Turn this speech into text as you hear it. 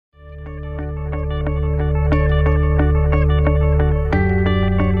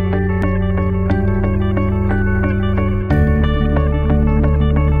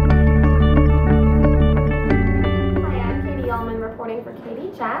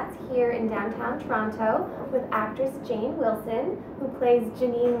Flats here in downtown Toronto with actress Jane Wilson, who plays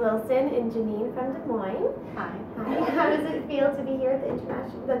Janine Wilson in Janine from Des Moines. Hi. Hi. How does it feel to be here at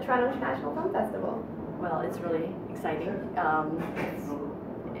the Toronto International Film Festival? Well, it's really exciting.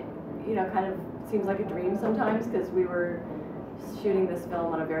 You know, kind of seems like a dream sometimes because we were shooting this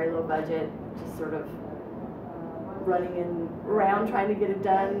film on a very low budget, just sort of running around trying to get it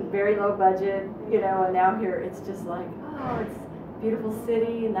done, very low budget, you know, and now here it's just like, oh, it's a beautiful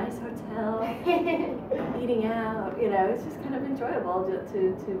city, a nice hotel, eating out, you know, it's just kind of enjoyable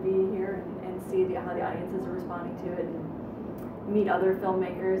to be here and see how the audiences are responding to it and meet other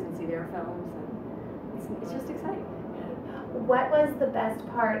filmmakers and see their films, and it's just exciting. What was the best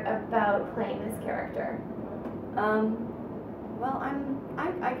part about playing this character? Well,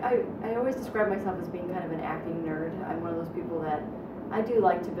 I always describe myself as being kind of an acting nerd. I'm one of those people that I do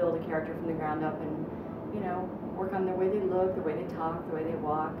like to build a character from the ground up and, you know, work on the way they look, the way they talk, the way they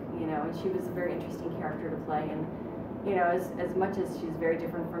walk, you know, and she was a very interesting character to play. And, you know, as much as she's very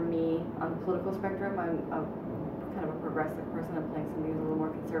different from me on the political spectrum, I'm kind of a progressive person. I'm playing somebody who's a little more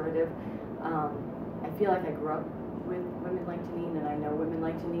conservative. I feel like I grew up with women like Janine, and I know women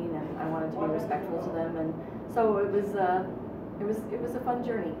like Janine, and I wanted to be respectful to them, and so it was a fun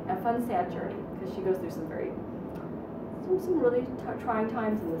journey, a fun, sad journey, because she goes through some really trying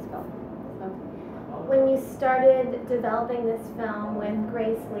times in this film. So. When you started developing this film with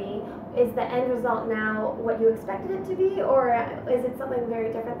Grace Lee, is the end result now what you expected it to be, or is it something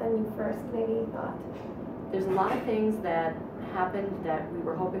very different than you first maybe thought? There's a lot of things that happened that we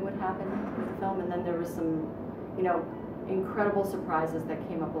were hoping would happen with the film, and then there was some, you know, incredible surprises that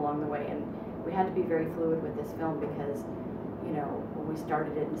came up along the way, and we had to be very fluid with this film because, you know, when we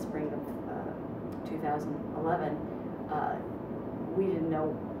started it in the spring of 2011, we didn't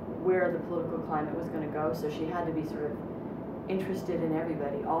know where the political climate was going to go, so she had to be sort of interested in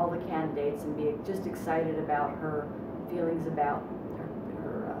everybody, all the candidates, and be just excited about her feelings about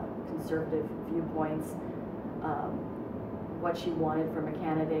her conservative viewpoints, what she wanted from a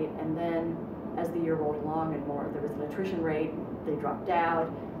candidate, and then as the year rolled along and more, there was an attrition rate, they dropped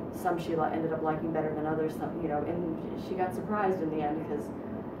out, some she ended up liking better than others, some, you know, and she got surprised in the end because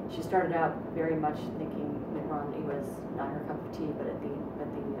she started out very much thinking Mitt Romney was not her cup of tea, but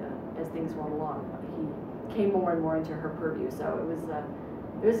as things went along, he came more and more into her purview. So it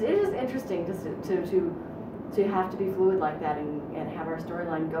was just interesting just to have to be fluid like that and have our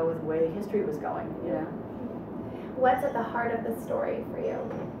storyline go with the way history was going, you know. What's at the heart of the story for you?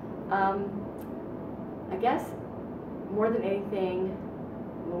 I guess more than anything,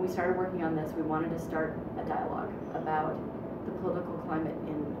 when we started working on this, we wanted to start a dialogue about the political climate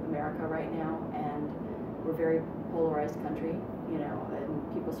in America right now, and we're a very polarized country, you know,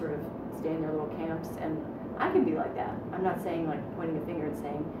 and people sort of stay in their little camps, and I can be like that. I'm not saying like pointing a finger and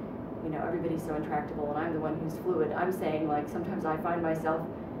saying, you know, everybody's so intractable and I'm the one who's fluid. I'm saying like sometimes I find myself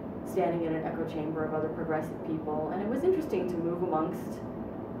standing in an echo chamber of other progressive people, and it was interesting to move amongst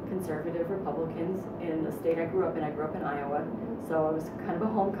conservative Republicans in the state I grew up in. I grew up in Iowa, so I was kind of a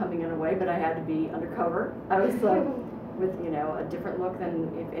homecoming in a way, but I had to be undercover. I was with, you know, a different look than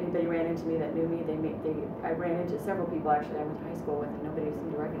if anybody ran into me that knew me. I ran into several people actually I went to high school with, and nobody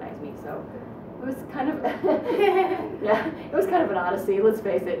seemed to recognize me. So it was kind of yeah, it was kind of an odyssey. Let's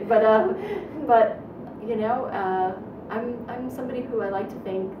face it. But you know, I'm somebody who I like to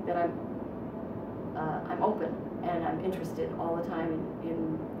think that I'm open and I'm interested all the time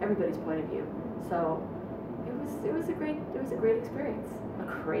in everybody's point of view. So it was a great experience. A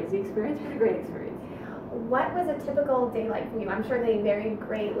crazy experience, but a great experience. What was a typical day like for you? I'm sure they varied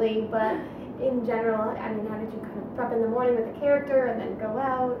greatly, but in general, I mean, how did you kind of prep in the morning with the character and then go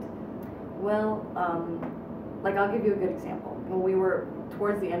out? Well, like I'll give you a good example. When we were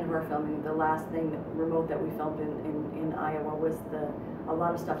towards the end of our filming, the last thing remote that we filmed in Iowa was a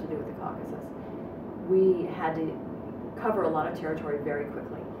lot of stuff to do with the Caucasus. We had to cover a lot of territory very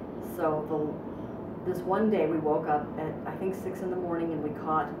quickly. So this one day we woke up at I think 6 in the morning and we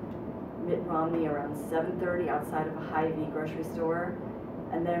caught Mitt Romney around 7:30 outside of a Hy-Vee grocery store,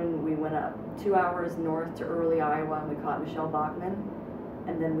 and then we went up 2 hours north to early Iowa and we caught Michelle Bachmann,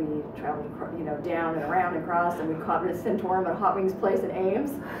 and then we traveled, you know, down and around and across, and we caught Miss Santorum at Hot Wings Place in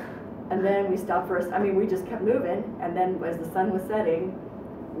Ames, and then we stopped first. I mean, we just kept moving, and then as the sun was setting,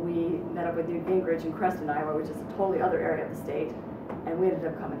 we met up with Newt Gingrich in Creston, Iowa, which is a totally other area of the state, and we ended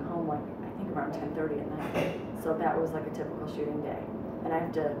up coming home like I think around 10:30 at night. So that was like a typical shooting day, and I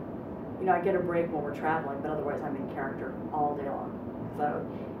have to. You know, I get a break when we're traveling, but otherwise I'm in character all day long. So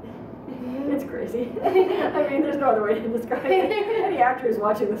it's crazy. I mean, there's no other way to describe it. Any actor who's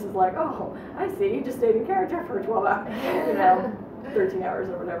watching this is like, oh, I see, you just stayed in character for 12 hours. You know, 13 hours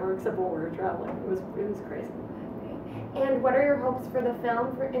or whatever, except when we were traveling. It was crazy. And what are your hopes for the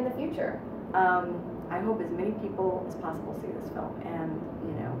film in the future? I hope as many people as possible see this film, and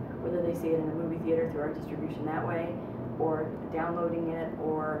whether they see it in a movie theater through our distribution that way, or downloading it,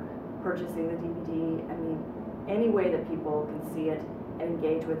 or purchasing the DVD. I mean, any way that people can see it and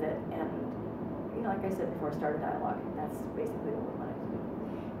engage with it, and like I said before, start a dialogue. That's basically what we're planning to do.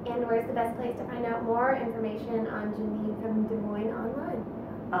 And where's the best place to find out more information on Janine from Des Moines online?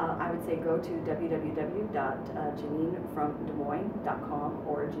 I would say go to www.JANEANEFROMDESMOINES.com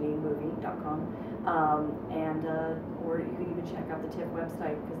or JANEANEMovie.com, or you can even check out the Tiff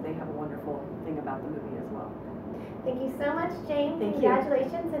website because they have a wonderful thing about the movie as well. Thank you so much, Jane.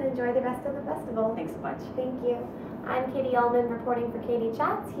 Congratulations, and enjoy the rest of the festival. Thanks a bunch. Thank you. I'm Katie Uhlmann reporting for Katie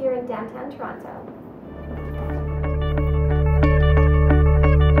Chats here in downtown Toronto.